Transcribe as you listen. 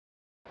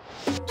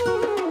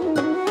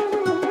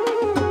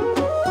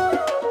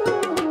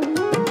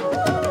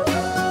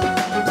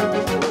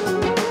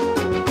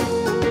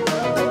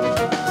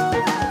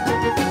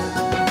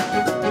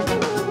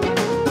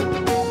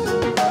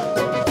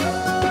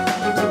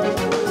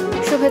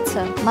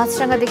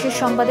মাছরাঙ্গা দেশের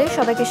সংবাদে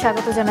সবাইকে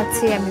স্বাগত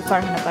জানাচ্ছি আমি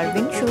ফারহানা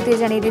পারভিন। শুরুতে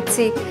জানিয়ে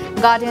দিচ্ছি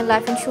গার্ডিয়ান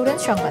লাইফ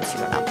ইন্স্যুরেন্স সংবাদ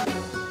শিরোনাম।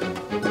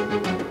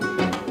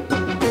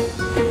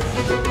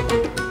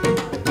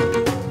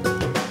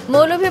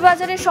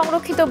 মৌলভীবাজারে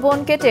সংরক্ষিত বন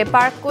কেটে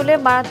পার্ক করলে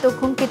মারাত্মক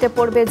হুমকিতে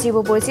পড়বে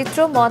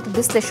জীববৈচিত্র্য, মত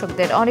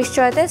বিশ্লেষকদের।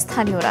 অনিশ্চয়তায়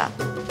স্থানীয়রা।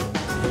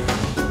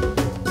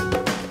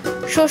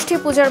 ষষ্ঠী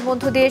পূজার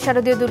মধ্য দিয়ে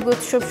শারদীয়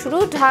দুর্গোৎসব শুরু।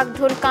 ঢাক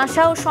ঢোল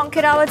কাঁসা ও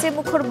শঙ্খের আওয়াজে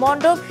মুখর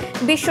মণ্ডপ,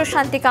 বিশ্ব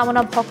শান্তি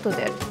কামনা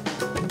ভক্তদের।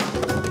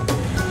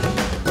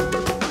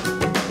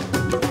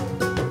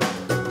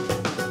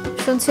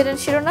 শুনছিলেন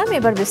শিরোনাম,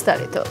 এবার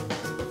বিস্তারিত।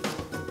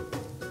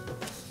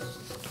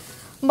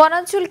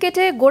 বনাঞ্চল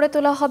কেটে গড়ে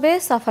তোলা হবে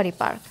সাফারি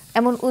পার্ক,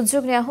 এমন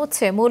উদ্যোগ নেওয়া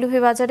হচ্ছে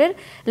মৌলভীবাজারের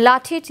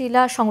লাঠি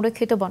টিলা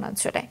সংরক্ষিত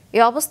বনাঞ্চলে। এ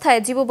অবস্থায়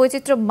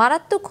জীববৈচিত্র্য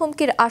মারাত্মক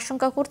হুমকির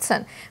আশঙ্কা করছেন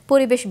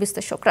পরিবেশ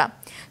বিশ্লেষকরা।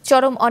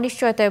 চরম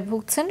অনিশ্চয়তায়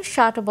ভুগছেন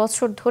 ৬০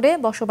 বছর ধরে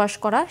বসবাস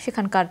করা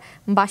সেখানকার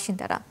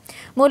বাসিন্দারা।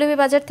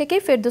 মৌলভীবাজার থেকে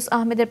ফেরদৌস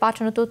আহমেদের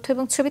পাঠানো তথ্য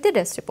এবং ছবিতে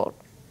ডেস্ক রিপোর্ট।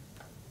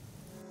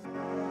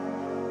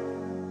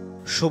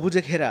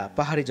 সবুজে ঘেরা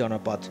পাহাড়ি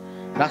জনপদ,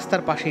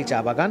 রাস্তার পাশেই চা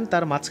বাগান,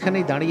 তার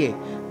মাঝখানেই দাঁড়িয়ে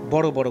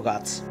বড় বড়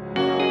গাছ।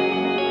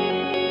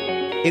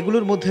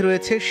 এগুলোর মধ্যে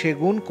রয়েছে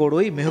সেগুন,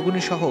 কড়ই,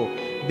 মেহগনি সহ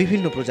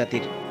বিভিন্ন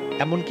প্রজাতির,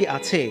 এমনকি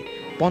আছে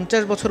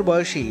 ৫০ বছর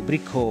বয়সী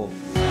বৃক্ষ।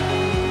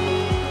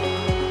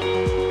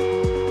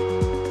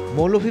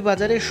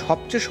 মৌলভীবাজারের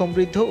সবচেয়ে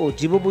সমৃদ্ধ ও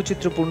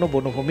জীববৈচিত্র্যপূর্ণ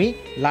বনভূমি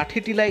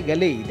লাঠিটিলায়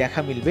গেলেই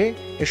দেখা মিলবে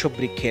এসব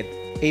বৃক্ষের।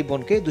 এই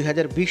বনকে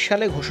 ২০২০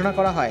 সালে ঘোষণা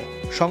করা হয়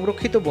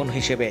সংরক্ষিত বন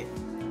হিসেবে।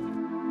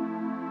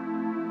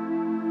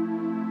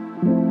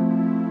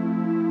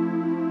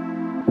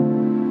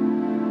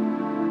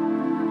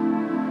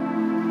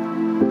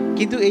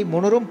 কিন্তু এই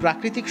মনোরম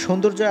প্রাকৃতিক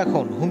সৌন্দর্য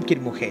এখন হুমকির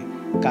মুখে,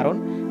 কারণ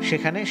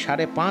সেখানে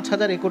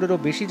 ৫,৫০০ একরেরও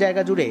বেশি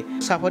জায়গা জুড়ে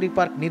সাফারি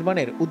পার্ক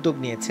নির্মাণের উদ্যোগ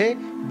নিয়েছে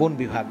বন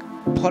বিভাগ।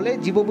 ফলে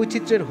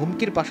জীববৈচিত্র্যের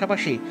হুমকির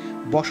পাশাপাশি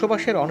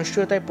বসবাসের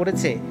অনিশ্চয়তায়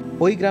পড়েছে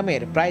ওই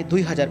গ্রামের প্রায়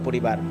 ২,০০০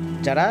 পরিবার,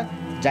 যারা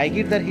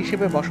জায়গিরদার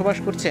হিসেবে বসবাস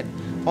করছেন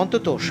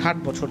অন্তত ৬০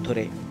 বছর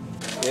ধরে।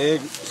 এই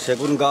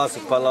সেগুন গাছ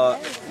পালা,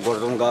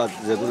 গর্জন গাছ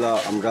যেগুলো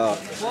আমরা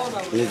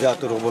নিজে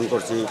হাতে রোপণ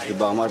করছি,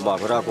 কিংবা আমার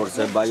বাপেরা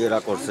করছে, বাইয়েরা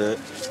করছে,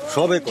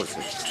 সবে করছে,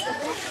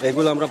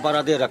 এগুলো আমরা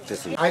পাড়া দিয়ে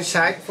রাখতেছি। আজ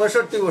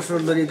 ৬০-৬৫ বছর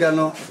ধরে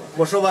এখানে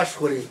বসবাস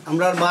করি।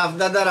 আমরা বাপ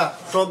দাদারা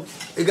সব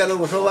এখানে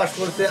বসবাস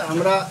করছে,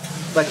 আমরা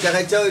বাচ্চা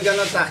কাচ্চাও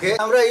এখানে থাকে।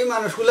 আমরা এই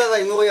মানুষগুলা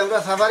যাইমু, আমরা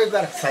সাফারি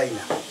পার্ক চাই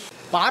না।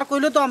 পার্ক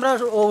হইলে তো আমরা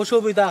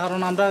অসুবিধা,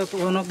 কারণ আমরা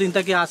অনেক দিন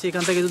থেকে আসি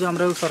এখান থেকে। যদি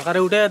আমরা সরকারে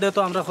উঠে দেয়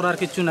তো আমরা করার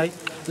কিছু নাই,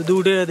 যদি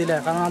উঠে দিলে,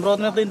 কারণ আমরা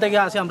অনেক দিন থেকে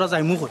আসি, আমরা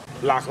যাইমু করি।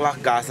 লাখ লাখ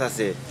গাছ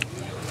আছে,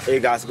 এই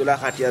গাছগুলা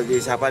কাটিয়া যদি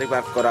সাফারি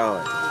পার্ক করা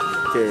হয়,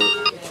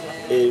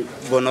 এই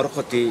বনের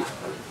ক্ষতি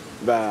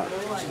বা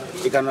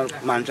এখানের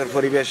মানুষের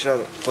পরিবেশের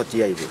ক্ষতি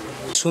আইবে।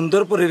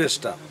 সুন্দর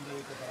পরিবেশটা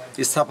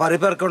এই সাফারি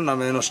পার্কের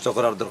নামে নষ্ট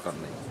করার দরকার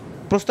নেই।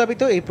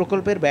 প্রস্তাবিত এই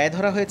প্রকল্পের ব্যয়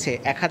ধরা হয়েছে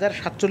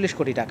 ১,০৪৭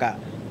 কোটি টাকা।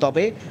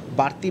 তবে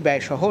বাড়তি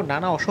ব্যয় সহ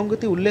নানা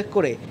অসঙ্গতি উল্লেখ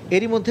করে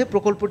এরই মধ্যে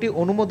প্রকল্পটি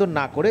অনুমোদন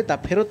না করে তা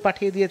ফেরত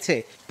পাঠিয়ে দিয়েছে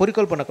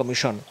পরিকল্পনা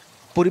কমিশন।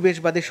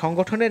 পরিবেশবাদী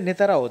সংগঠনের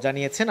নেতারাও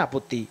জানিয়েছেন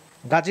আপত্তি।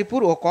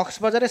 গাজীপুর ও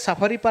কক্সবাজারে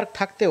সাফারি পার্ক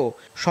থাকতেও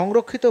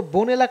সংরক্ষিত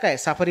বন এলাকায়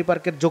সাফারি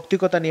পার্কের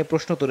যৌক্তিকতা নিয়ে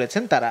প্রশ্ন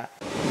তুলেছেন তারা।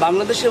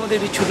 বাংলাদেশের মধ্যে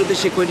একটি ছোটো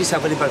দেশে কয়টি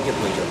সাফারি পার্কের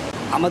প্রয়োজন?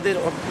 আমাদের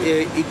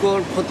ইকোর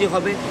ক্ষতি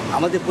হবে,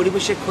 আমাদের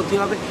পরিবেশের ক্ষতি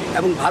হবে,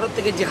 এবং ভারত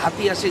থেকে যে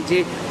হাতি আসে, যে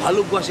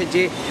ভালুক আসে,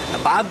 যে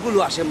বাঘগুলো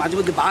আসে, মাঝে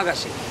মধ্যে বাঘ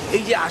আসে,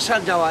 এই যে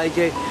আসার যাওয়া, এই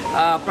যে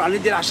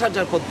প্রাণীদের আসার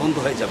যাওয়ার পথ বন্ধ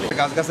হয়ে যাবে।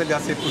 গাছগাছালি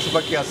আছে, পশু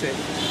পাখি আছে,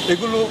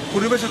 এগুলো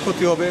পরিবেশের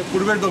ক্ষতি হবে,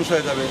 পরিবেশ ধ্বংস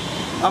হয়ে যাবে।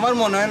 আমার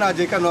মনে হয় না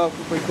যে কেন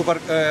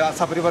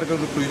সাফারি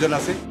পার্কের প্রয়োজন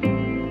আছে।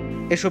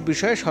 এসব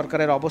বিষয়ে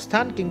সরকারের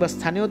অবস্থান কিংবা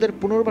স্থানীয়দের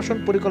পুনর্বাসন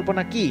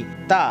পরিকল্পনা কি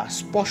তা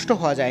স্পষ্ট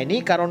হওয়া যায়নি,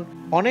 কারণ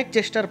অনেক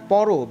চেষ্টার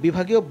পরও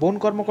বিভাগীয় বন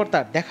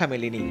কর্মকর্তার দেখা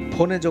মেলেনি।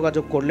 ফোনে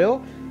যোগাযোগ করলেও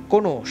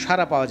কোনো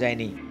সাড়া পাওয়া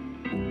যায়নি।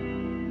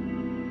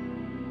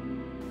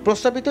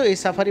 প্রস্তাবিত এই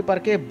সাফারি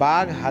পার্কে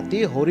বাঘ, হাতি,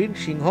 হরিণ,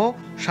 সিংহ,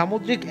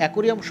 সামুদ্রিক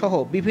অ্যাকোরিয়াম সহ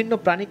বিভিন্ন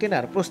প্রাণী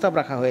কেনার প্রস্তাব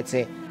রাখা হয়েছে।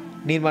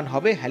 নির্মাণ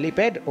হবে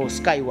হ্যালিপ্যাড ও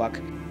স্কাইওয়াক।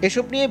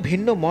 এসব নিয়ে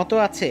ভিন্ন মত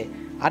আছে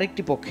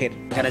আরেকটি পক্ষের।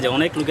 এখানে যে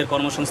অনেক লোকের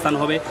কর্মসংস্থান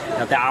হবে,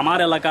 যাতে আমার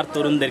এলাকার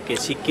তরুণদেরকে,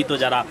 শিক্ষিত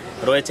যারা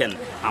রয়েছেন,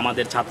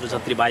 আমাদের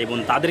ছাত্রছাত্রী ভাই বোন,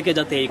 তাদেরকে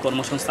যাতে এই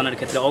কর্মসংস্থানের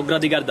ক্ষেত্রে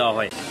অগ্রাধিকার দেওয়া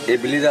হয়। এই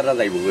বিলিদাররা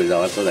যাইব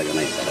যাওয়ার তো জায়গা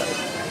নাই,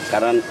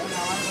 কারণ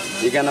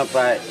এখানে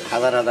প্রায়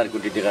হাজার হাজার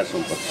কোটি টাকার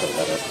সম্পদ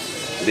সরকারের।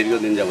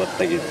 দীর্ঘদিন যাবৎ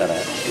থেকে তারা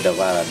এটা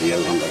ভাড়া দিয়ে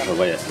আমরা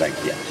সবাই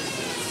রাখিয়া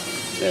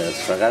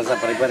সরকার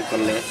সাফারি পার্ক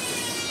করলে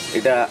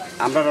এটা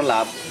আমরারও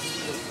লাভ,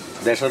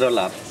 দেশেরও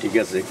লাভ, ঠিক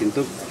আছে,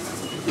 কিন্তু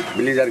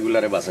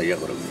বিলিজারগুলারে বাঁচাইয়া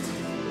করব।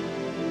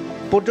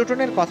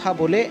 পর্যটনের কথা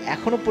বলে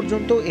এখনো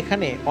পর্যন্ত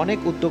এখানে অনেক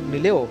উদ্যোগ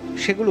নিলেও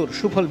সেগুলোর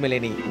সুফল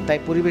মেলেনি। তাই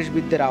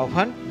পরিবেশবিদদের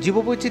আহ্বান,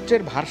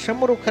 জীববৈচিত্র্যের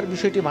ভারসাম্য রক্ষার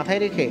বিষয়টি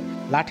মাথায় রেখে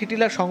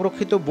লাঠিটিলা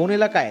সংরক্ষিত বন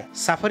এলাকায়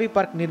সাফারি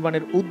পার্ক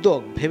নির্মাণের উদ্যোগ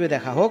ভেবে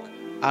দেখা হোক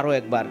আরও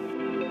একবার।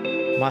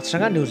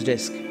 মাছরাঙা নিউজ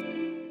ডেস্ক।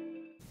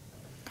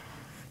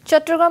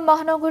 চট্টগ্রাম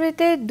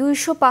মহানগরীতে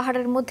 200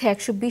 পাহাড়ের মধ্যে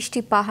 120টি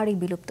পাহাড়ই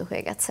বিলুপ্ত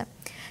হয়ে গেছে।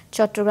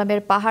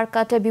 চট্টগ্রামের পাহাড়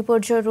কাটা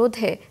বিপর্যয়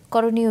রোধে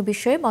করণীয়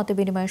বিষয়ে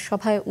মতবিনিময়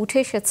সভায় উঠে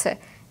এসেছে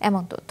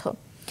এমন তথ্য।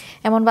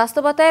 এমন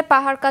বাস্তবতায়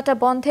পাহাড় কাটা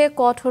বন্ধে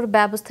কঠোর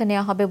ব্যবস্থা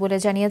নেওয়া হবে বলে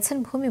জানিয়েছেন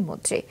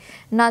ভূমিমন্ত্রী।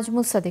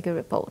 নাজমুল সাদিকের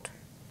রিপোর্ট।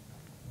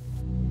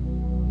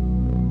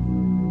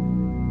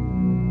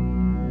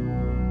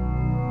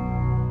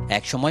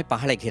 একসময়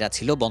পাহাড়ে ঘেরা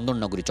ছিল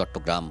বন্দরনগরী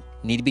চট্টগ্রাম।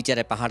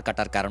 নির্বিচারে পাহাড়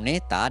কাটার কারণে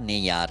তা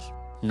নেই আর।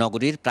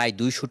 নগরীর প্রায়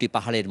 200টি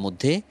পাহাড়ের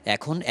মধ্যে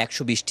এখন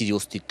 120টির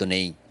অস্তিত্ব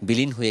নেই।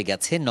 বিলীন হয়ে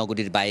গেছে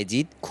নগরীর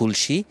বায়েজিদ,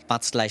 খুলশি,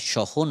 পাঁচলাইশ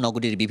সহ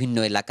নগরীর বিভিন্ন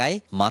এলাকায়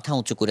মাথা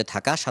উঁচু করে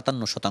থাকা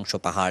 57%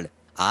 পাহাড়।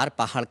 আর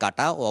পাহাড়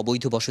কাটা ও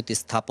অবৈধ বসতি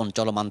স্থাপন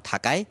চলমান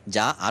থাকায়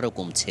যা আরও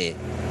কমছে।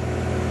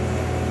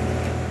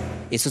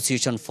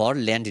 Association for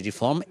land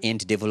reform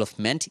and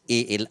development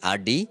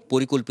ALRD,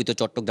 পরিকল্পিত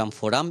চট্টগ্রাম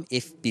ফোরাম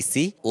FPC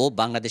ও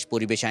বাংলাদেশ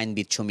পরিবেশ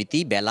আইনবিদ সমিতি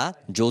বেলা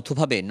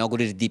যৌথভাবে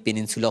নগরীর দি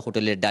পেনিনসুলা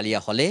হোটেলের ডালিয়া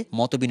হলে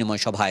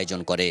মতবিনিময় সভা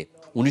আয়োজন করে।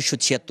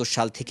 1976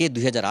 সাল থেকে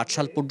 2008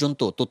 সাল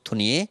পর্যন্ত তথ্য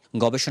নিয়ে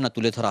গবেষণা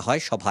তুলে ধরা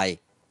হয় সভায়।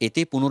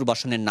 এতে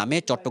পুনর্বাসনের নামে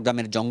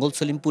চট্টগ্রামের জঙ্গল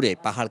সলিমপুরে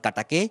পাহাড়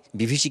কাটাকে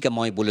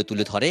বিভীষিকাময় বলে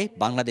তুলে ধরে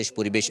বাংলাদেশ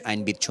পরিবেশ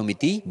আইনবিদ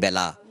সমিতি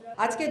বেলা।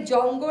 আজকে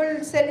জঙ্গল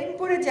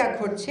সেলিমপুরে যা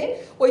ঘটছে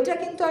ওইটা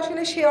কিন্তু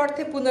আসলে সে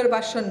অর্থে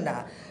পুনর্বাসন না,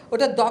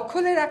 ওটা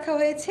দখলে রাখা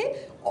হয়েছে।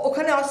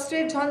 ওখানে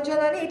অস্ত্রের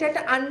ঝনঝনানি, এটা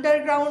একটা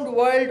আন্ডারগ্রাউন্ড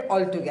ওয়ার্ল্ড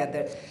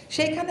অলটুগেদার।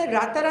 সেইখানে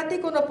রাতারাতি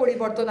কোনো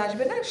পরিবর্তন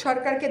আসবে না।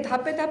 সরকারকে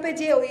ধাপে ধাপে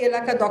যে ওই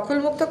এলাকা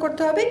দখলমুক্ত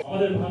করতে হবে।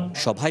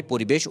 সভায়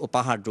পরিবেশ ও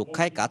পাহাড়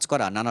রক্ষায় কাজ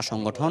করা নানা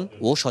সংগঠন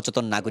ও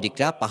সচেতন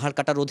নাগরিকরা পাহাড়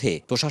কাটা রোধে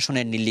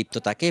প্রশাসনের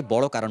নির্লিপ্ততাকে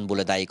বড় কারণ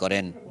বলে দায়ী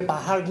করেন।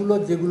 পাহাড়গুলো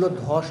যেগুলো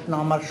ধস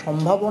নামার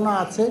সম্ভাবনা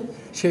আছে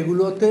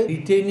সেগুলোতে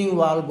রিটেইনিং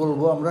ওয়াল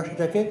বলবো আমরা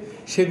সেটাকে,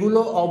 সেগুলো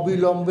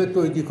অবিলম্বে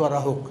তৈরি করা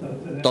হোক।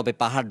 তবে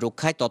পাহাড়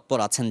রক্ষায় তৎপর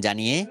আছেন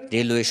জানিয়ে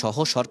রেলওয়ে সহ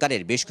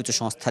সরকারের বেশ কিছু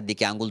সংস্থার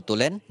দিকে আঙুল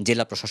তোলেন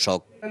জেলা প্রশাসক।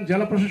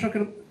 জেলা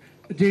প্রশাসকের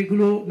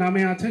যেগুলো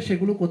নামে আছে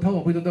সেগুলো কোথাও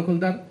অবৈধ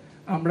দখলদার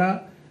আমরা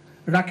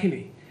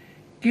রাখিনি,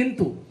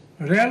 কিন্তু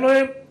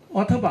রেলওয়ে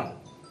অথবা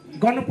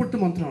গণপূর্ত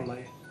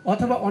মন্ত্রণালয়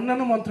অথবা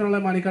অন্যান্য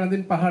মন্ত্রণালয়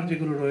মালিকানাধীন পাহাড়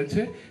যেগুলো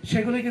রয়েছে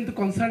সেগুলো কিন্তু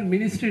কনসার্ন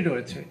মিনিস্ট্রি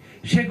রয়েছে,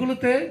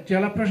 সেগুলোতে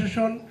জেলা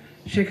প্রশাসন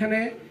সেখানে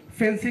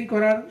ফেন্সিং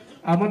করার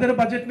আমাদের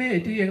বাজেট নেই,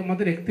 এটি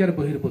আমাদের এখতিয়ার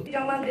বহির্ভূত।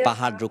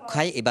 পাহাড়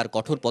রক্ষায় এবার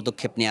কঠোর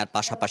পদক্ষেপ নেওয়ার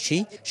পাশাপাশি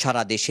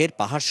সারা দেশের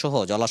পাহাড় সহ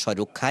জলাশয়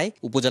রক্ষায়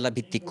উপজেলা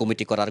ভিত্তিক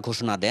কমিটি করার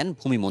ঘোষণা দেন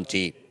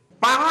ভূমিমন্ত্রী।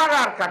 পাহাড়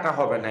আর কাটা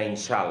হবে না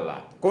ইনশাআল্লাহ,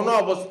 কোনো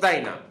অবস্থায়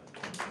না।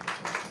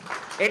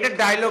 এটা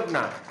ডায়লগ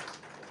না,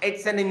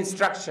 ইটস অ্যান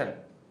ইনস্ট্রাকশন।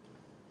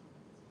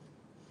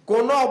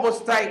 কোনো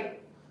অবস্থায়,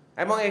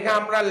 এবং এখানে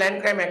আমরা ল্যান্ড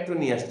ক্রাইম অ্যাক্টও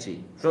নিয়ে আসছি,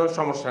 কোনো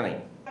সমস্যা নেই।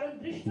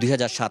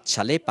 2007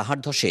 সালে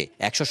পাহাড় ধসে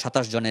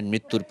 127 জনের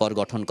মৃত্যুর পর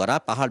গঠন করা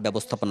পাহাড়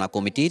ব্যবস্থাপনা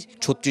কমিটির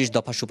 36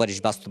 দফা সুপারিশ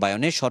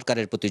বাস্তবায়নে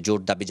সরকারের প্রতি জোর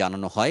দাবি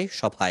জানানো হয়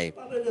সভায়।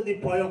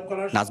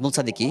 নাজমুল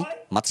সাদিকি,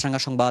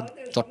 মাছরাঙ্গা সংবাদ,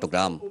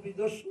 চট্টগ্রাম।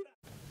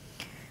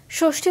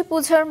 ষষ্ঠী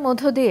পূজার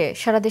মধ্য দিয়ে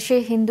সারা দেশে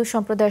হিন্দু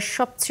সম্প্রদায়ের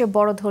সবচেয়ে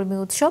বড়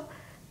ধর্মীয় উৎসব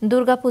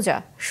দুর্গাপূজা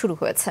শুরু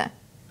হয়েছে।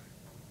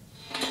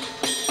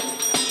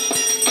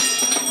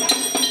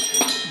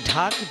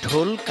 ঢাক,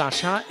 ঢোল,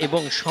 কাঁসা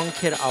এবং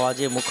শঙ্খের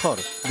আওয়াজে মুখর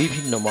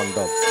বিভিন্ন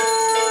মণ্ডপ।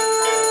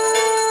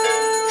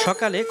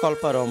 সকালে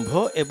কল্পারম্ভ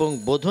এবং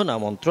বোধন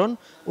আমন্ত্রণ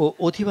ও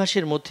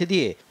অধিবাসের মধ্যে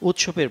দিয়ে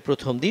উৎসবের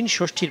প্রথম দিন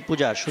ষষ্ঠীর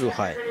পূজা শুরু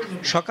হয়।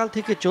 সকাল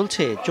থেকে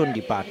চলছে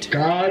চণ্ডীপাঠ।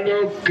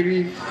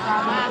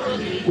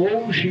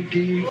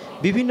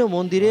 বিভিন্ন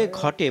মন্দিরে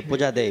ঘটে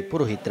পূজা দেয়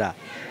পুরোহিতরা।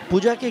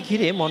 পূজাকে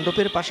ঘিরে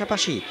মণ্ডপের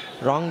পাশাপাশি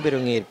রং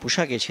বেরঙের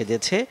পোশাকে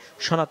সেজেছে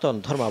সনাতন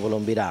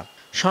ধর্মাবলম্বীরা।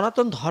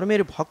 সনাতন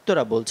ধর্মের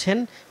ভক্তরা বলছেন,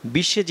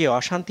 বিশ্বে যে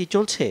অশান্তি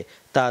চলছে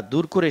তা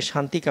দূর করে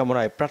শান্তি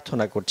কামনায়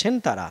প্রার্থনা করছেন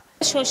তারা।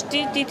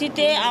 ষষ্ঠীর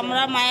তিথিতে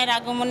আমরা মায়ের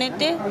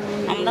আগমনেতে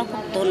আমরা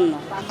খুব ধন্য।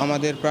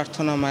 আমাদের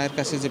প্রার্থনা মায়ের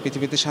কাছে যে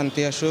পৃথিবীতে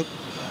শান্তি আসুক,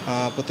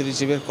 প্রতিটি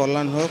জীবের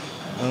কল্যাণ হোক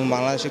এবং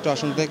বাংলাদেশ একটা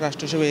অসাম্প্রদায়িক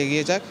রাষ্ট্র হিসেবে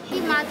এগিয়ে যাক।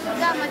 মা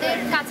দুর্গা আমাদের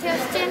কাছে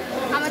আসছেন,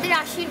 আমাদের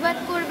আশীর্বাদ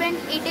করবেন,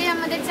 এটাই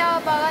আমাদের চাওয়া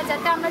পাওয়া,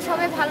 যাতে আমরা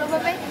সবাই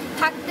ভালোভাবে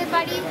থাকতে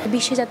পারি,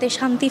 বিশ্বে যাতে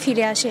শান্তি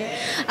ফিরে আসে,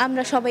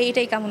 আমরা সবাই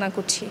এটাই কামনা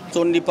করছি।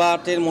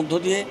 চণ্ডীপাঠের মধ্য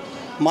দিয়ে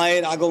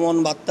মায়ের আগমন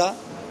বার্তা,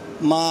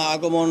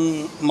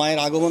 মায়ের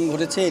আগমন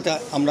ঘটেছে এটা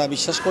আমরা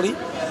বিশ্বাস করি।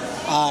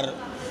 আর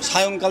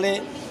সায়ংকালে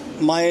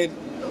মায়ের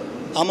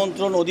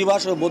আমন্ত্রণ,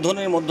 অধিবাস ও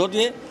বোধনের মধ্য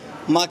দিয়ে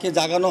মাকে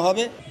জাগানো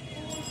হবে।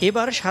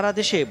 এবার সারা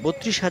দেশে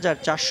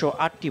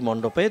 32,408টি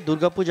মণ্ডপে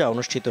দুর্গাপূজা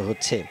অনুষ্ঠিত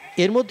হচ্ছে।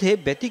 এর মধ্যে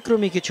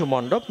ব্যতিক্রমী কিছু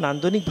মণ্ডপ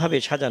নান্দনিকভাবে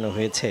সাজানো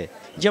হয়েছে।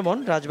 যেমন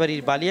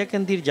রাজবাড়ির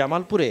বালিয়াকান্দির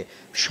জামালপুরে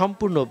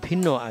সম্পূর্ণ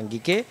ভিন্ন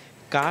আঙ্গিকে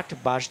কাঠ,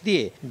 বাঁশ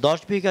দিয়ে 10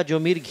 বিঘা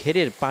জমির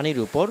ঘেরের পানির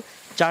উপর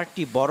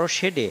 4টি বড়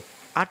শেডে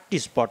 8টি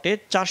স্পটে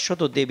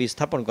 400 দেবী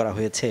স্থাপন করা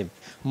হয়েছে।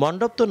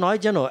 মণ্ডপ তো নয়,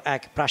 যেন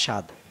এক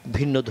প্রাসাদ।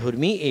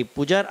 ভিন্নধর্মী এই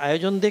পূজার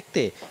আয়োজন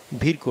দেখতে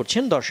ভিড়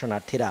করছেন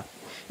দর্শনার্থীরা।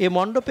 এ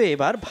মণ্ডপে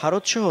এবার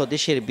ভারতসহ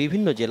দেশের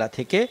বিভিন্ন জেলা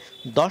থেকে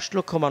 10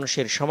 লক্ষ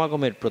মানুষের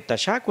সমাগমের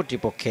প্রত্যাশা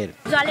কর্তৃপক্ষের।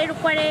 জলের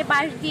উপরে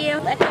বাঁশ দিয়ে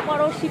একটা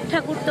বড় শিব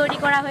ঠাকুর তৈরি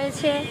করা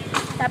হয়েছে,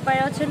 তারপরে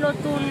হচ্ছে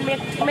নতুন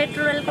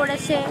মেট্রো রেল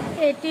করেছে।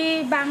 এটি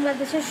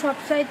বাংলাদেশের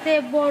সবচাইতে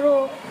বড়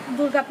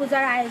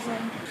দুর্গাপূজার আয়োজন।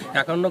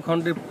 51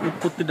 খণ্ডের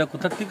উৎপত্তিটা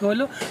কোথা থেকে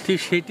হলো ঠিক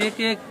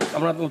সেইটাকে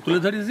আমরা তুলে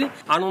ধরেছি।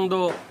 আনন্দ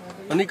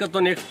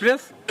নিকেতন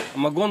এক্সপ্রেস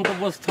আমার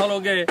গন্তব্যস্থল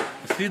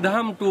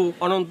শ্রীধাম টু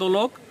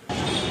অনন্তলোক।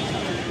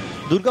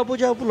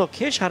 দুর্গাপূজা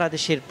উপলক্ষে সারা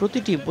দেশের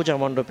প্রতিটি পূজা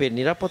মণ্ডপের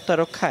নিরাপত্তা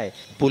রক্ষায়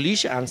পুলিশ,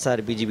 আনসার,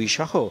 বিজিবি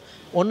সহ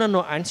অন্যান্য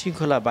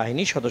আইনশৃঙ্খলা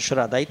বাহিনীর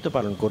সদস্যরা দায়িত্ব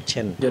পালন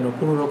করছেন। যেন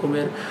কোনো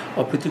রকমের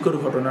অপ্রীতিকর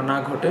ঘটনা না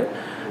ঘটে।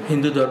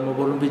 হিন্দু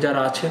ধর্মাবলম্বী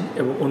যারা আছেন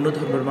এবং অন্য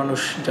ধর্মের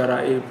মানুষ যারা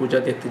এই পূজা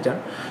দেখতে যান,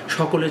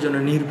 সকলে যেন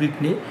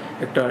নির্বিঘ্নে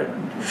একটা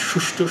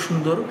সুষ্ঠু,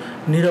 সুন্দর,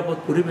 নিরাপদ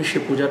পরিবেশে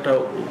পূজাটা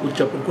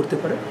উদযাপন করতে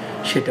পারে,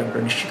 সেটা আমরা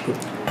নিশ্চিত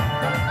করব।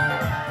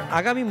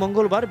 আগামী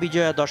মঙ্গলবার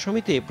বিজয়া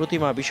দশমীতে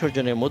প্রতিমা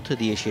বিসর্জনের মধ্য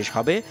দিয়ে শেষ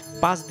হবে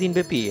 5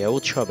 দিনব্যাপী এ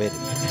উৎসবের।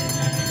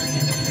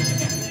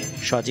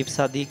 সজীব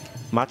সাদিক,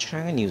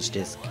 মাছরাঙা নিউজ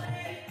ডেস্ক।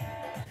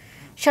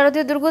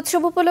 শারদীয়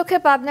দুর্গোৎসব উপলক্ষে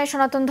পাবনায়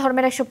সনাতন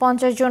ধর্মের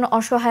 150 জন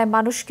অসহায়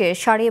মানুষকে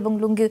শাড়ি এবং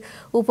লুঙ্গি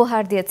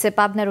উপহার দিয়েছে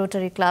পাবনা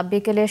রোটারি ক্লাব।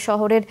 বিকেলে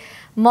শহরের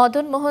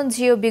মদন মোহন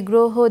জিও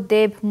বিগ্রহ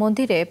দেব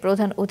মন্দিরে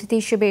প্রধান অতিথি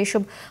হিসেবে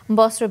এসব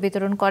বস্ত্র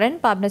বিতরণ করেন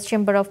Pabna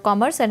chamber of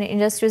commerce and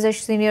ইন্ডাস্ট্রিজের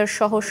senior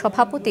সহ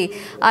সভাপতি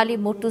আলী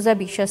মুর্তুজা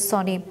বিশ্বাস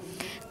Sony.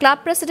 Club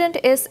president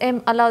SM.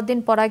 Alauddin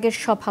পরাগের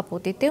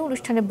সভাপতিত্বে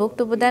অনুষ্ঠানে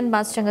বক্তব্য দেন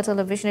মাছরাঙ্গা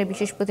টেলিভিশনের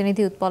বিশেষ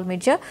প্রতিনিধি উৎপল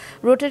মির্জা,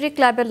 রোটারি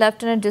ক্লাবের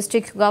লেফটেন্যান্ট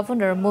ডিস্ট্রিক্ট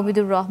গভর্নর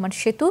মমিদুর রহমান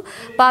সেতু,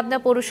 পাবনা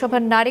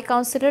পৌরসভার নারী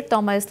কাউন্সিলর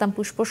তমা ইসলাম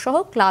পুষ্প সহ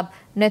ক্লাব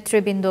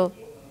নেতৃবৃন্দ।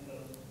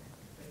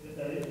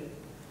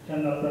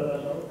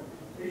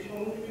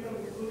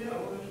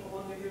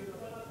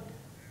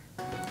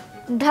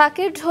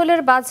 ঢাকের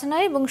ঢোলের বাজনা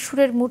এবং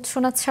সুরের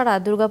মূর্ছনা ছাড়া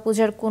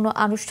দুর্গাপূজার কোনো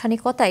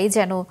আনুষ্ঠানিকতাই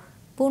যেন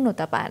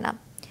পূর্ণতা পায় না।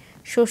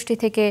 ষষ্ঠী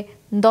থেকে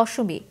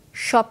দশমী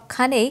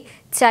সবখানেই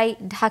চাই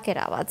ঢাকের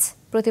আওয়াজ।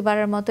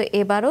 প্রতিবারের মতো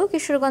এবারও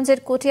কিশোরগঞ্জের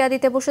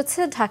কটিয়াদিতে বসেছে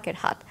ঢাকের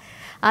হাট।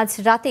 আজ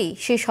রাতেই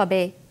শেষ হবে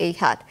এই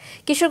হাট।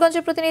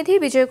 কিশোরগঞ্জের প্রতিনিধি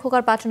বিজয়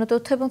খোকার পাঠানো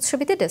তথ্য এবং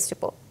ছবিতে ডেস্ক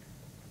রিপোর্ট।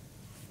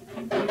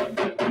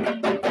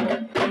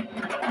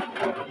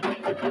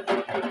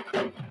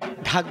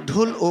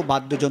 ঢাকঢোল ও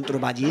বাদ্যযন্ত্র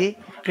বাজিয়ে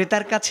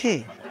ক্রেতার কাছে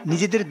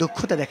নিজেদের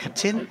দক্ষতা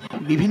দেখাচ্ছেন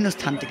বিভিন্ন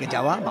স্থান থেকে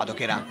যাওয়া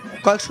বাদকেরা।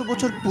 কয়েকশো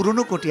বছর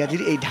পুরনো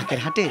কটিয়াদির এই ঢাকের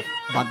হাটে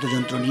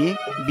বাদ্যযন্ত্র নিয়ে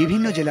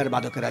বিভিন্ন জেলার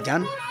বাদকেরা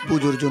যান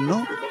পুজোর জন্য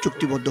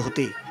চুক্তিবদ্ধ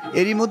হতে।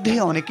 এরই মধ্যে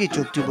অনেকেই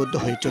চুক্তিবদ্ধ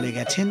হয়ে চলে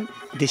গেছেন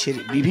দেশের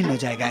বিভিন্ন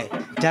জায়গায়।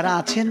 যারা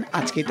আছেন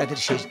আজকে তাদের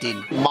শেষ দিন।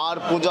 মার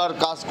পূজার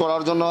কাজ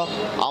করার জন্য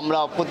আমরা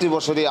প্রতি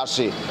বছরই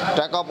আসি।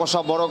 টাকা পয়সা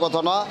বড়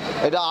কথা না,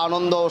 এটা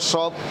আনন্দ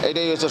উৎসব,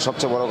 এটাই হচ্ছে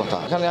সবচেয়ে বড় কথা।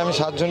 এখানে আমি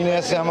 7 জন নিয়ে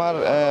আছি। আমার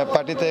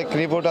পার্টিতে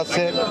কিবোর্ড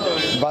আছে,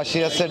 বাঁশি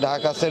আছে,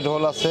 ঢাক আছে,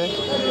 ঢোল আছে।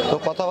 তো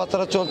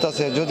কথাবার্তা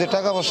চলতেছে, যদি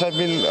টাকা পয়সা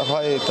বিল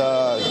হয় তা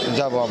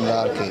যাব আমরা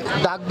আর কি।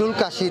 ডাকডুল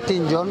কাশি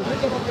 3 জন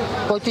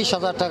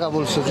 35,000 টাকা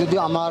বলছে। যদি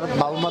আমার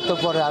বাবু মাত্র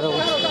পরে আরো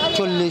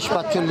 40,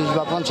 45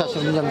 বা 50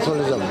 এর আমি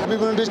চলে যাবো।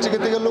 বিভিন্ন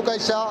ডিস্ট্রিক্ট থেকে লোক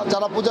আইসা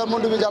যারা পূজার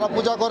মণ্ডপে যারা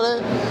পূজা করে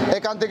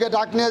এখান থেকে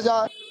ডাক নিয়ে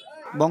যায়।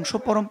 বংশ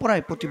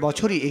পরম্পরায় প্রতি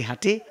বছরই এই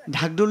হাটে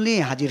ঢাকডোল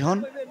নিয়ে হাজির হন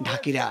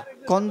ঢাকিরা।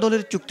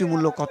 কন্দলের চুক্তি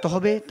মূল্য কত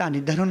হবে তা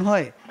নির্ধারণ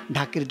হয়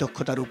ঢাকের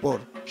দক্ষতার উপর।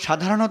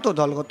 সাধারণত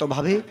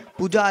দলগতভাবে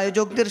পূজা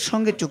আয়োজকদের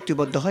সঙ্গে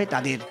চুক্তিবদ্ধ হয়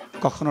তাদের।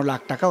 কখনো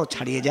লাখ টাকাও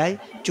ছাড়িয়ে যায়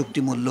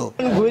চুক্তি মূল্য।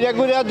 ঘুরে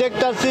ঘুরে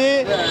দেখতেছি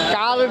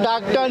কার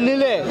ডাকটা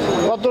নিলে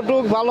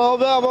কতটুকু ভালো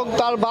হবে এবং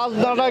তার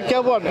বাজনাটা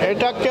কেমন,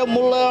 এটাকে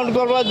মূল্যায়ন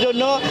করবার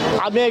জন্য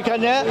আমি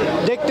এখানে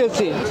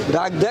দেখতেছি।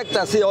 ডাক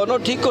দেখতেছি, অন্য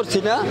ঠিক করছি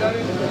না।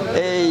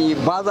 এই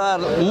বাজার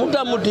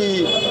মোটামুটি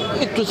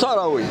একটু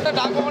ছড়া হই।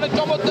 ডাক অনেক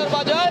চমৎকার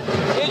বাজায়,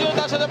 এই জন্য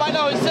তার সাথে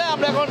বাইনা হয়েছে।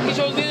 আমরা এখন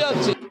কিশোর দিয়ে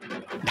যাচ্ছি।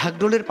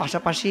 ঢাকডোলের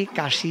পাশাপাশি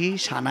কাশি,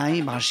 সানাই,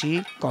 বাঁশি,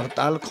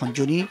 করতাল,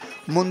 খঞ্জনি,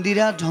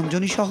 মন্দিরা,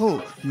 ঝঞ্ঝনি সহ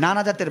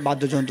নানা জাতের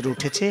বাদ্যযন্ত্র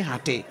উঠেছে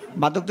হাটে।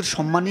 বাদকদের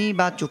সম্মানী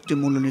বা চুক্তি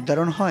মূল্য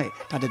নির্ধারণ হয়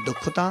তাদের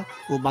দক্ষতা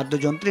ও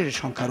বাদ্যযন্ত্রের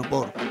সংখ্যার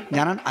উপর,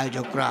 জানান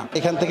আয়োজকরা।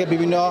 এখান থেকে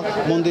বিভিন্ন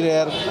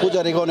মন্দিরের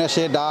পূজারীগণ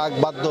এসে ডাক,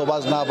 বাদ্য,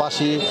 বাজনা,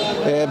 বাঁশি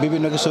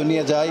বিভিন্ন কিছু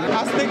নিয়ে যায়।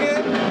 আজ থেকে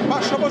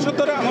 500 বছর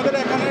ধরে আমাদের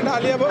এখানে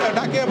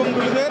ঢাকি এবং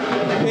ডুলিদের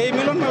এই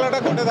মিলন মেলাটা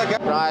ঘটে থাকে।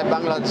 প্রায়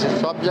বাংলাদেশের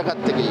সব জায়গার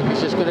থেকেই,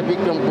 বিশেষ করে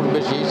বিক্রমপুর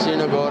বেশি,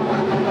 শ্রীনগর,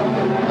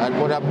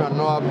 তারপরে আপনার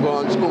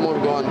নবাবগঞ্জ,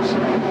 কুমোরগঞ্জ,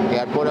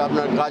 এরপরে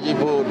আপনার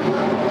গাজীপুর,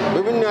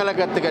 বিভিন্ন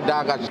এলাকার থেকে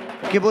ডাক আসে।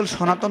 কেবল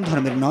সনাতন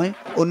ধর্মের নয়,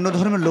 অন্য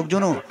ধর্মের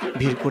লোকজনও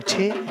ভিড়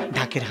করছে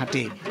ঢাকের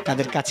হাটে।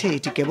 তাদের কাছে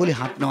এটি কেবলই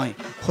হাট নয়,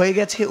 হয়ে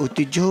গেছে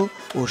ঐতিহ্য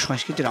ও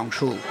সংস্কৃতির অংশ।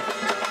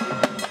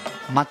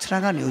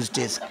 মাছরাঙা নিউজ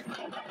ডেস্ক।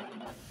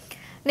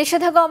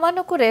 নিষেধাজ্ঞা অমান্য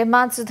করে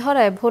মাছ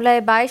ধরায়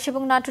ভোলায় 22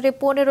 এবং নাটোরে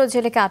 15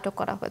 জেলেকে আটক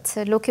করা হয়েছে।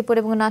 লক্ষ্মীপুর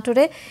এবং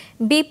নাটোরে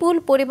বিপুল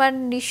পরিমাণ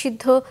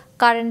নিষিদ্ধ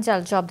কারেন্ট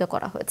জাল জব্দ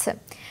করা হয়েছে।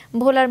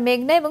 ভোলার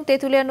মেঘনা এবং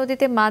তেঁতুলিয়া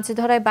নদীতে মাছ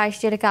ধরায় 22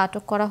 জেলেকে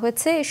আটক করা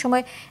হয়েছে। এ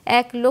সময়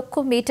 1 লক্ষ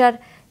মিটার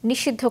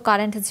নিষিদ্ধ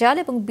কারেন্ট জাল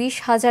এবং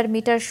 20,000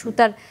 মিটার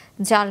সুতার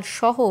জাল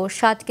সহ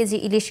 7 কেজি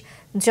ইলিশ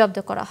জব্দ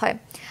করা হয়।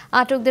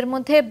 আটকদের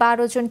মধ্যে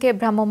 12 জনকে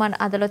ভ্রাম্যমাণ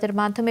আদালতের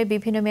মাধ্যমে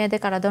বিভিন্ন মেয়াদে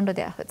কারাদণ্ড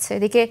দেওয়া হয়েছে।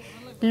 এদিকে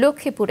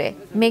লক্ষ্মীপুরে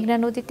মেঘনা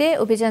নদীতে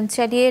অভিযান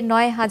চালিয়ে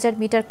 9,000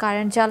 মিটার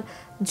কারেন্ট জাল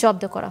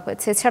জব্দ করা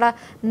হয়েছে। এছাড়া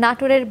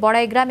নাটোরের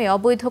বড়াই গ্রামে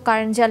অবৈধ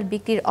কারেন্ট জাল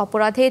বিক্রির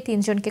অপরাধে 3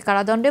 জনকে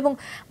কারাদণ্ড এবং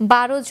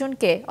 12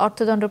 জনকে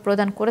অর্থদণ্ড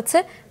প্রদান করেছে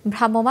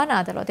ভ্রাম্যমাণ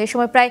আদালত। এ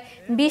সময় প্রায়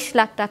 20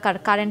 লাখ টাকার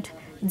কারেন্ট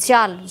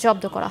জাল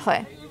জব্দ করা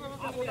হয়।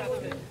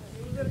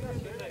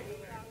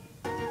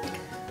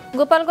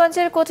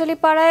 গোপালগঞ্জের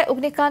কোটালীপাড়ায়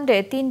অগ্নিকাণ্ডে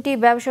 3টি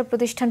ব্যবসা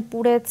প্রতিষ্ঠান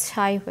পুড়ে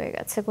ছাই হয়ে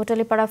গেছে।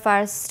 কোটালীপাড়া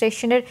ফায়ার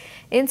স্টেশনের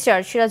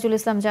ইনচার্জ সিরাজুল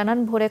ইসলাম জানান,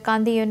 ভোরে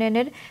কান্দি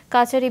ইউনিয়নের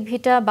কাচারি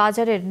ভিটা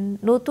বাজারের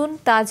নতুন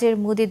তাজের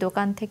মুদি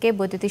দোকান থেকে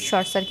বৈদ্যুতিক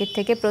শর্ট সার্কিট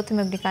থেকে প্রথম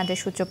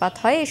অগ্নিকাণ্ডের সূত্রপাত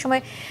হয়। এই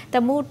সময় তা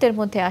মুহূর্তের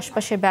মধ্যে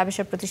আশপাশের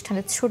ব্যবসা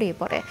প্রতিষ্ঠানে ছড়িয়ে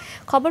পড়ে।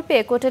 খবর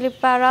পেয়ে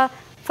কোটালীপাড়া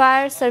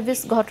ফায়ার সার্ভিস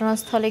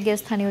ঘটনাস্থলে গিয়ে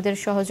স্থানীয়দের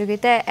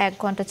সহযোগিতায় 1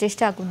 ঘণ্টা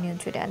চেষ্টা আগুন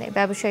নিয়ন্ত্রণে আনে।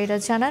 ব্যবসায়ীরা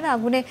জানান,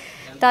 আগুনে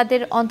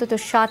তাদের অন্তত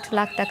 60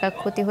 লাখ টাকা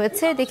ক্ষতি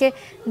হয়েছে। এদিকে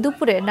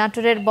দুপুরে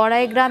নাটোরের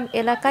বড়াই গ্রাম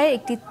এলাকায়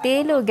একটি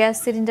তেল ও গ্যাস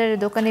সিলিন্ডারের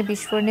দোকানে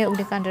বিস্ফোরণে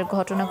অগ্নিকাণ্ডের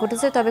ঘটনা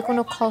ঘটেছে, তবে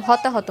কোনো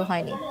হতাহত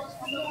হয়নি।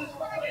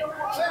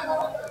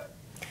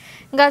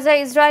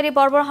 গাজায় ইসরায়েলি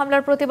বর্বর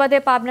হামলার প্রতিবাদে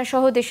পাবনা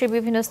সহ দেশের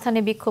বিভিন্ন স্থানে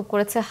বিক্ষোভ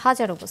করেছে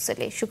হাজারো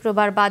মুসল্লি।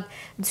 শুক্রবার বাদ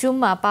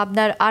জুম্মা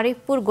পাবনার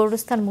আরিফপুর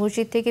গৌরস্থান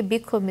মসজিদ থেকে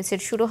বিক্ষোভ মিছিল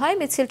শুরু হয়।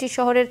 মিছিলটি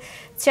শহরের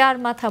 4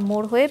 মাথা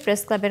মোড় হয়ে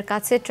প্রেস ক্লাবের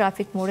কাছে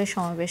ট্রাফিক মোড়ে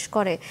সমাবেশ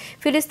করে।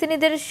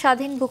 ফিলিস্তিনিদের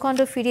স্বাধীন ভূখণ্ড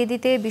ফিরিয়ে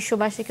দিতে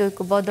বিশ্ববাসীকে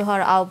ঐক্যবদ্ধ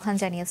হওয়ার আহ্বান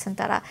জানিয়েছেন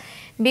তারা।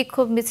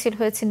 বিক্ষোভ মিছিল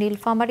হয়েছে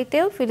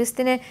নীলফামারীতেও।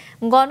 ফিলিস্তিনে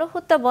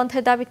গণহত্যা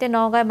বন্ধের দাবিতে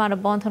নওগাঁয়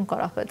মানববন্ধন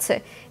করা হয়েছে।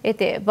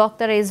 এতে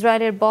বক্তারা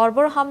ইসরায়েলের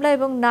বর্বর হামলা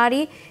এবং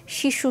নারী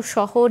শিশু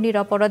সহ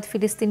নিরপরাধ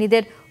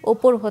ফিলিস্তিনিদের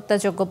ওপর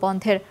হত্যাযজ্ঞ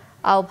বন্ধের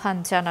আহ্বান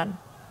জানান।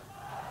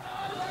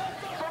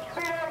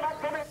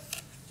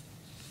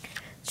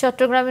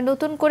 চট্টগ্রামে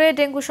নতুন করে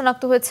ডেঙ্গু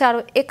শনাক্ত হয়েছে আরও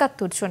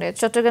 71 জনের।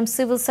 চট্টগ্রাম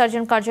সিভিল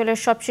সার্জন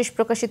কার্যালয়ের সবশেষ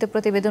প্রকাশিত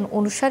প্রতিবেদন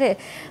অনুসারে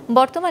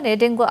বর্তমানে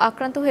ডেঙ্গু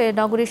আক্রান্ত হয়ে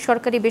নগরীর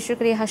সরকারি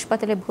বেসরকারি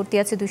হাসপাতালে ভর্তি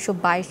আছে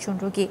 222 জন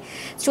রোগী।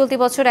 চলতি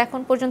বছর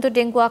এখন পর্যন্ত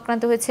ডেঙ্গু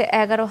আক্রান্ত হয়েছে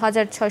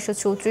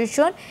 11,634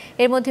 জন।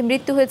 এর মধ্যে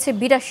মৃত্যু হয়েছে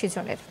 82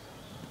 জনের।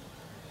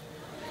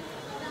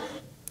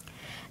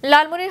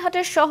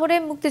 লালমনিরহাটের শহরে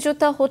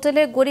মুক্তিযোদ্ধা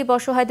হোটেলে গরিব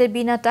অসহায়দের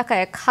বিনা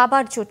টাকায়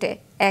খাবার জোটে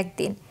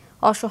একদিন।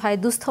 অসহায়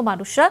দুস্থ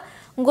মানুষরা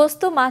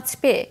গোস্ত মাছ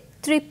পেয়ে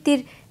তৃপ্তির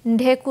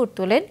ঢেকুর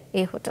তোলেন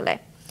এই হোটেলে।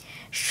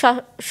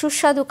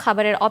 সুস্বাদু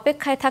খাবারের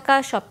অপেক্ষায় থাকা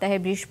সপ্তাহে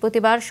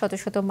বৃহস্পতিবার শত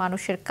শত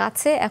মানুষের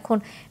কাছে এখন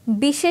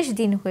বিশেষ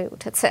দিন হয়ে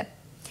উঠেছে।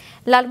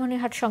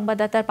 লালমনিরহাট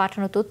সংবাদদাতার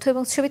পাঠানো তথ্য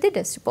এবং ছবিতে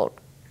ডেস্ক রিপোর্ট।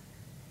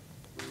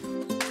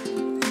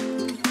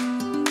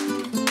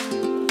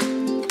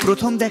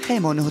 প্রথম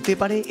দেখায় মনে হতে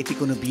পারে এটি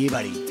কোনো বিয়ে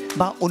বাড়ি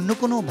বা অন্য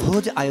কোনো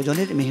ভোজ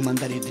আয়োজনের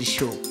মেহমানদারির দৃশ্য।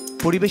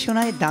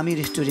 পরিবেশনায় দামি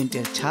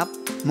রেস্টুরেন্টের ছাপ,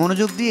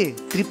 মনোযোগ দিয়ে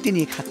তৃপ্তি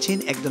নিয়ে খাচ্ছেন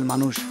একদল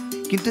মানুষ।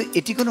 কিন্তু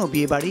এটি কোনো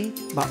বিয়ে বাড়ি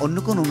বা অন্য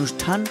কোনো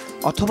অনুষ্ঠান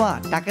অথবা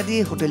টাকা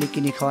দিয়ে হোটেলে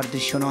কিনে খাওয়ার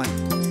দৃশ্য নয়।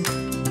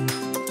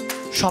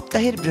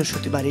 সপ্তাহের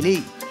বৃহস্পতিবার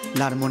এলেই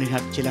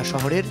লালমনিরহাট জেলা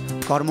শহরের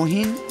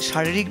কর্মহীন,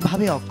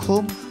 শারীরিকভাবে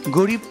অক্ষম,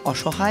 গরিব,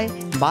 অসহায়,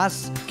 বাস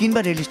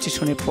কিংবা রেল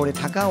স্টেশনে পড়ে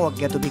থাকা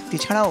অজ্ঞাত ব্যক্তি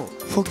ছাড়াও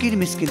ফকির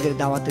মিসকিনদের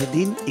দাওয়াতের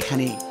দিন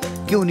এখানে।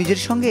 কেউ নিজের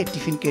সঙ্গে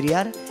টিফিন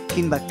ক্যারিয়ার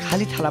কিংবা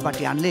খালি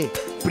থালাবাটি আনলে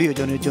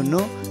প্রিয়জনের জন্য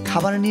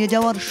খাবার নিয়ে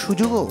যাওয়ার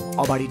সুযোগও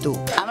অবারিত।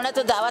 আমরা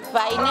তো দাওয়াত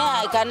পাই না,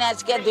 এখানে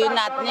আজকে 2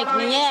 নাতনিক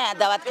নিয়ে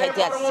দাওয়াত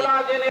খাইতে আসছি।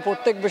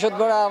 প্রত্যেক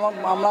বৃহস্পতিবার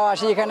আমরা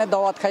আসি, এখানে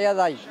দাওয়াত খাইয়া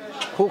যাই।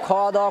 খুব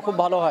খাওয়া দাওয়া খুব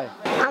ভালো হয়।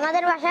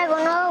 আমাদের বাসায়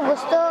কোনো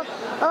গোস্ত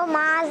ও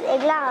মাছ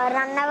এগুলা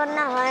রান্না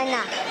বান্না হয়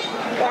না,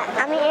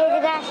 আমি এই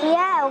জায়গায়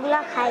আসিয়া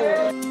ওগুলা খাই।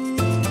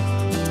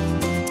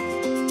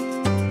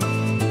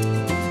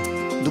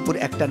 দুপুর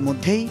 1টার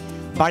মধ্যেই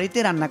বাড়িতে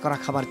রান্না করা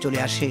খাবার চলে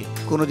আসে।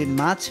 কোনোদিন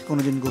মাছ,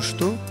 কোনোদিন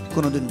গোস্ত,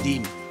 কোনোদিন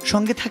ডিম,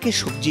 সঙ্গে থাকে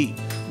সবজি।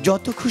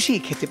 যত খুশি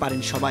খেতে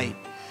পারেন সবাই।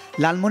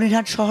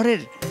 লালমনিরহাট শহরের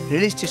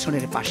রেল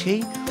স্টেশনের পাশেই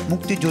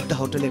মুক্তিযোদ্ধা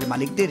হোটেলের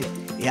মালিকদের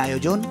এই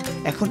আয়োজন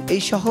এখন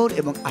এই শহর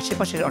এবং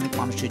আশেপাশের অনেক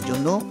মানুষের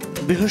জন্য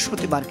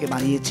বৃহস্পতিবারকে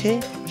বানিয়েছে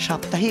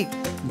সাপ্তাহিক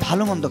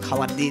ভালো মন্দ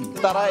খাওয়ার দিন।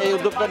 তারা এই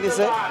উদ্যোগটা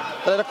নিয়েছে,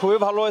 এটা খুবই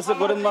ভালো হয়েছে।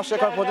 গরিব মাসে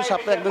প্রতি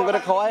সপ্তাহে একদিন করে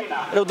খাওয়ায়,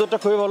 এই উদ্যোগটা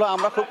খুবই ভালো।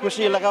 আমরা খুব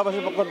খুশি,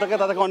 এলাকাবাসীর পক্ষ থেকে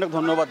তাদেরকে অনেক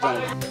ধন্যবাদ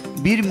জানাই।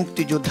 বীর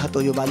মুক্তিযোদ্ধা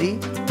তৈয়ব আলী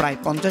প্রায়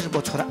 50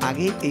 বছর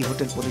আগে এই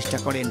হোটেল প্রতিষ্ঠা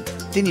করেন।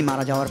 তিনি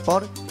মারা যাওয়ার পর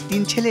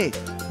 3 ছেলে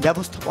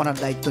ব্যবস্থাপনার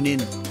দায়িত্ব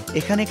নেন।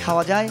 এখানে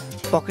খাওয়া যায়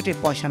পকেটে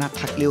পয়সা না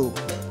থাকলেও।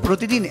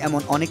 প্রতিদিন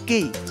এমন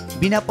অনেককেই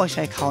বিনা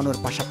পয়সায় খাওয়ানোর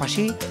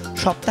পাশাপাশি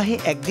সপ্তাহে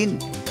একদিন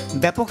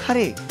ব্যাপক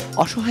হারে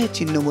অসহায়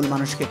ছিন্নমূল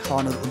মানুষকে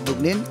খাওয়ানোর উদ্যোগ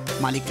নেন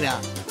মালিকরা।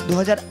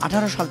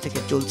 2018 সাল থেকে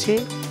চলছে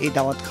এই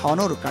দাওয়াত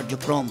খাওয়ানোর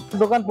কার্যক্রম।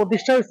 দোকান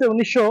প্রতিষ্ঠা হয়েছে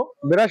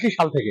 1982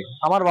 সাল থেকে,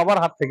 আমার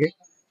বাবার হাত থেকে।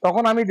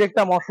 তখন আমি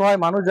দেখতাম অসহায়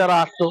মানুষ যারা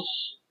আসতো,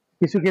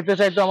 কিছু খেতে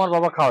চাইতো, আমার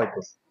বাবা খাওয়াইতো।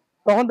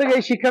 তখন থেকে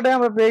এই শিক্ষাটাই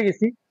আমরা পেয়ে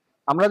গেছি।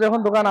 আমরা যখন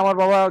দোকান, আমার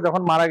বাবা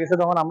যখন মারা গেছে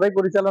তখন আমরাই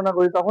পরিচালনা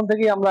করি। তখন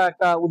থেকেই আমরা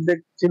একটা উদ্যোগ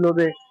ছিল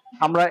যে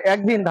আমরা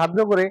একদিন ধার্য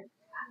করে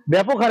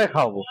ব্যাপক হারে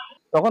খাওয়াবো।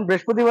 তখন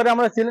বৃহস্পতিবারে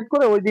আমরা সিলেক্ট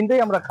করে ওই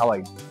দিনটাই আমরা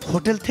খাওয়াই।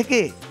 হোটেল থেকে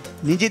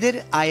নিজেদের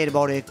আয়ের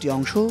বড় একটি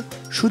অংশ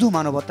শুধু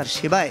মানবতার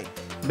সেবায়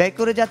ব্যয়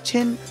করে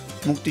যাচ্ছেন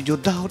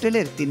মুক্তিযোদ্ধা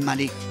হোটেলের 3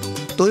 মালিক।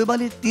 তৈয়ব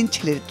আলীর 3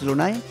 ছেলের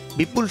তুলনায়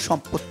বিপুল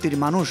সম্পত্তির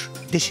মানুষ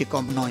দেশে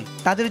কম নয়।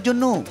 তাদের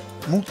জন্য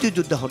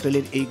মুক্তিযোদ্ধা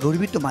হোটেলের এই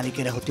গর্বিত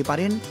মালিকেরা হতে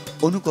পারেন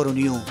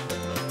অনুকরণীয়।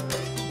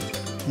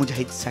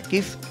 মুজাহিদ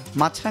সাকিব,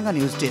 মাছরাঙ্গা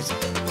নিউজ ডেস্ক।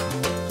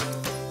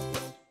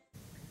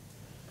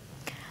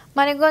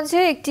 মানিকগঞ্জে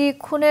একটি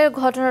খুনের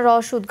ঘটনার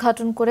রহস্য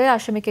উদ্ঘাটন করে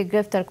আসামিকে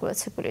গ্রেফতার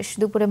করেছে পুলিশ।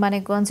 দুপুরে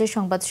মানিকগঞ্জে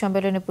সংবাদ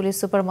সম্মেলনে পুলিশ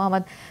সুপার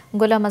মোহাম্মদ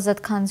গোলাম আজাদ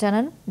খান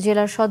জানান,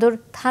 জেলার সদর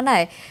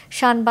থানায়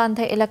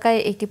শানবান্ধা এলাকায়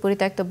একটি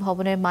পরিত্যক্ত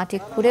ভবনের মাটি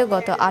খুঁড়ে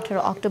গত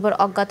 18 অক্টোবর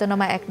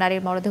অজ্ঞাতনামা এক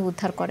নারীর মরদেহ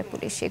উদ্ধার করে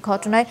পুলিশ। এই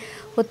ঘটনায়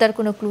হত্যার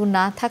কোনো ক্লু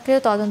না থাকলেও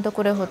তদন্ত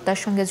করে হত্যার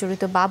সঙ্গে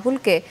জড়িত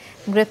বাবুলকে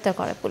গ্রেফতার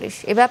করে পুলিশ।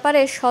 এ ব্যাপারে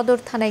সদর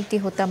থানায় একটি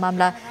হত্যা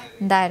মামলা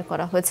দায়ের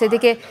করা হয়েছে।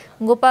 এদিকে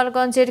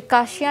গোপালগঞ্জের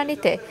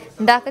কাশিয়ানীতে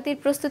ডাকাতির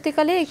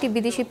প্রস্তুতিকালে একটি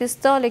বিদেশি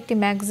পিস্তল, একটি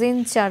ম্যাগাজিন,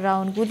 4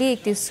 রাউন্ড গুলি,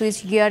 একটি সুইচ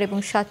গিয়ার এবং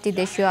 7টি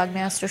দেশীয়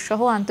আগ্নেয়াস্ত্র সহ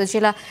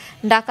আন্তঃজেলা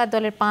ডাকাত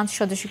দলের 5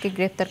 সদস্যকে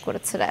গ্রেফতার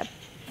করেছে র্যাব।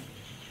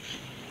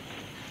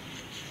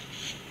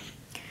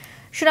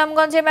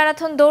 সুনামগঞ্জে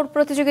ম্যারাথন দৌড়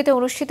প্রতিযোগিতা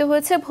অনুষ্ঠিত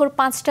হয়েছে। ভোর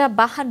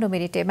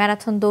 5:52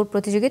 ম্যারাথন দৌড়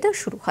প্রতিযোগিতা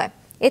শুরু হয়।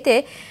 এতে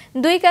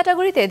 2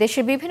 ক্যাটাগরিতে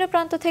দেশের বিভিন্ন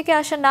প্রান্ত থেকে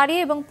আসা নারী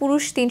এবং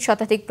পুরুষ 3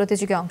 শতাধিক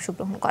প্রতিযোগী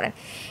অংশগ্রহণ করেন।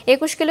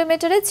 21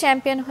 কিলোমিটারে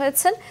চ্যাম্পিয়ন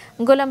হয়েছেন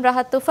গোলাম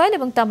রাহাত তোফাইল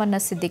এবং তামান্না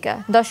সিদ্দিকা।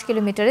 10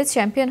 কিলোমিটারে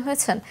চ্যাম্পিয়ন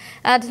হয়েছেন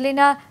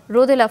অ্যাডলিনা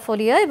রোদেলা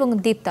ফলিয়া এবং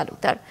দীপ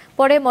তালুকদার।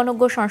 পরে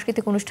মনোজ্ঞ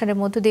সাংস্কৃতিক অনুষ্ঠানের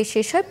মধ্য দিয়ে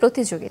শেষ হয়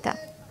প্রতিযোগিতা।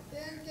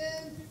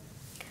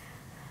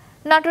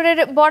 নাটোরের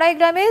বড়াই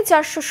গ্রামে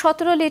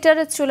 417 লিটার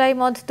চুলাই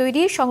মদ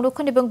তৈরি,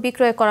 সংরক্ষণ এবং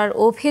বিক্রয় করার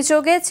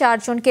অভিযোগে 4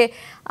 জনকে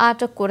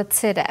আটক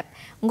করেছে র্যাব।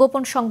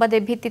 গোপন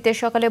সংবাদের ভিত্তিতে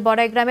সকালে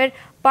বড়াই গ্রামের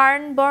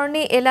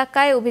পার্নবর্ণী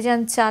এলাকায় অভিযান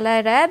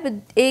চালায় র্যাব।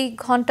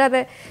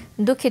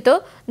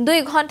 2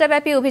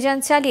 ঘণ্টাব্যাপী অভিযান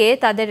চালিয়ে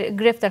তাদের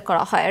গ্রেফতার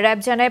করা হয়। র্যাব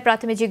জানায়,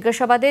 প্রাথমিক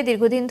জিজ্ঞাসাবাদে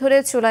দীর্ঘদিন ধরে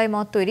চুলাই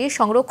মদ তৈরি,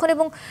 সংরক্ষণ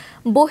এবং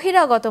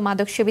বহিরাগত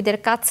মাদকসেবীদের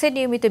কাছে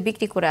নিয়মিত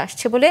বিক্রি করে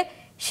আসছে বলে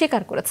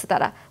স্বীকার করেছে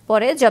তারা।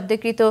 পরে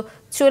জব্দকৃত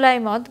চুলাই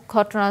মদ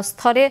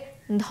ঘটনাস্থলে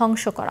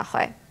ধ্বংস করা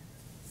হয়।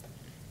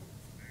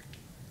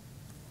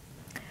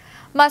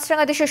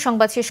 মাছরাঙ্গা দেশের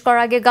সংবাদ শেষ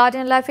করার আগে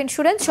গার্ডেন লাইফ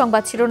ইন্স্যুরেন্স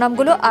সংবাদ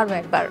শিরোনামগুলো আরও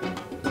একবার।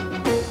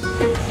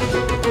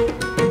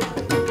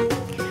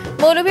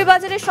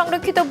 মৌলভীবাজারে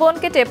সংরক্ষিত বন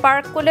কেটে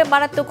পার্ক করলে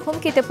মারাত্মক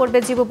হুমকিতে পড়বে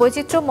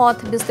জীববৈচিত্র্য, মত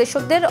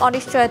বিশ্লেষকদের,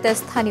 অনিশ্চয়তায়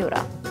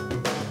স্থানীয়রা।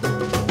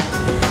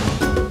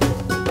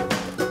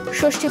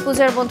 ষষ্ঠী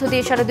পূজার মধ্য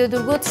দিয়ে শারদীয়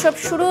দুর্গোৎসব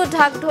শুরু,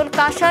 ঢাকঢোল,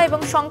 কাঁসা এবং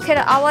শঙ্খের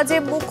আওয়াজে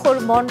মুখর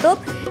মণ্ডপ,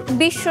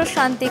 বিশ্ব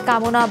শান্তি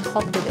কামনা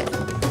ভক্তদের।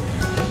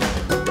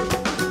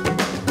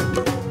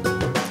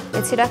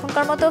 ছিল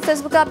এখনকার মতো।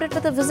 ফেসবুকে আপডেট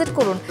পেতে ভিজিট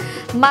করুন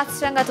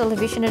মাছরাঙ্গা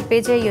টেলিভিশনের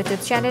পেজে,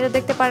 ইউটিউব চ্যানেলে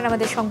দেখতে পারেন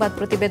আমাদের সংবাদ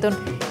প্রতিবেদন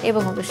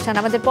এবং অনুষ্ঠান।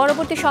 আমাদের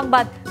পরবর্তী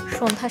সংবাদ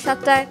সন্ধ্যা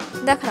 7টায়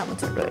দেখার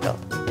আমন্ত্রণ রইল।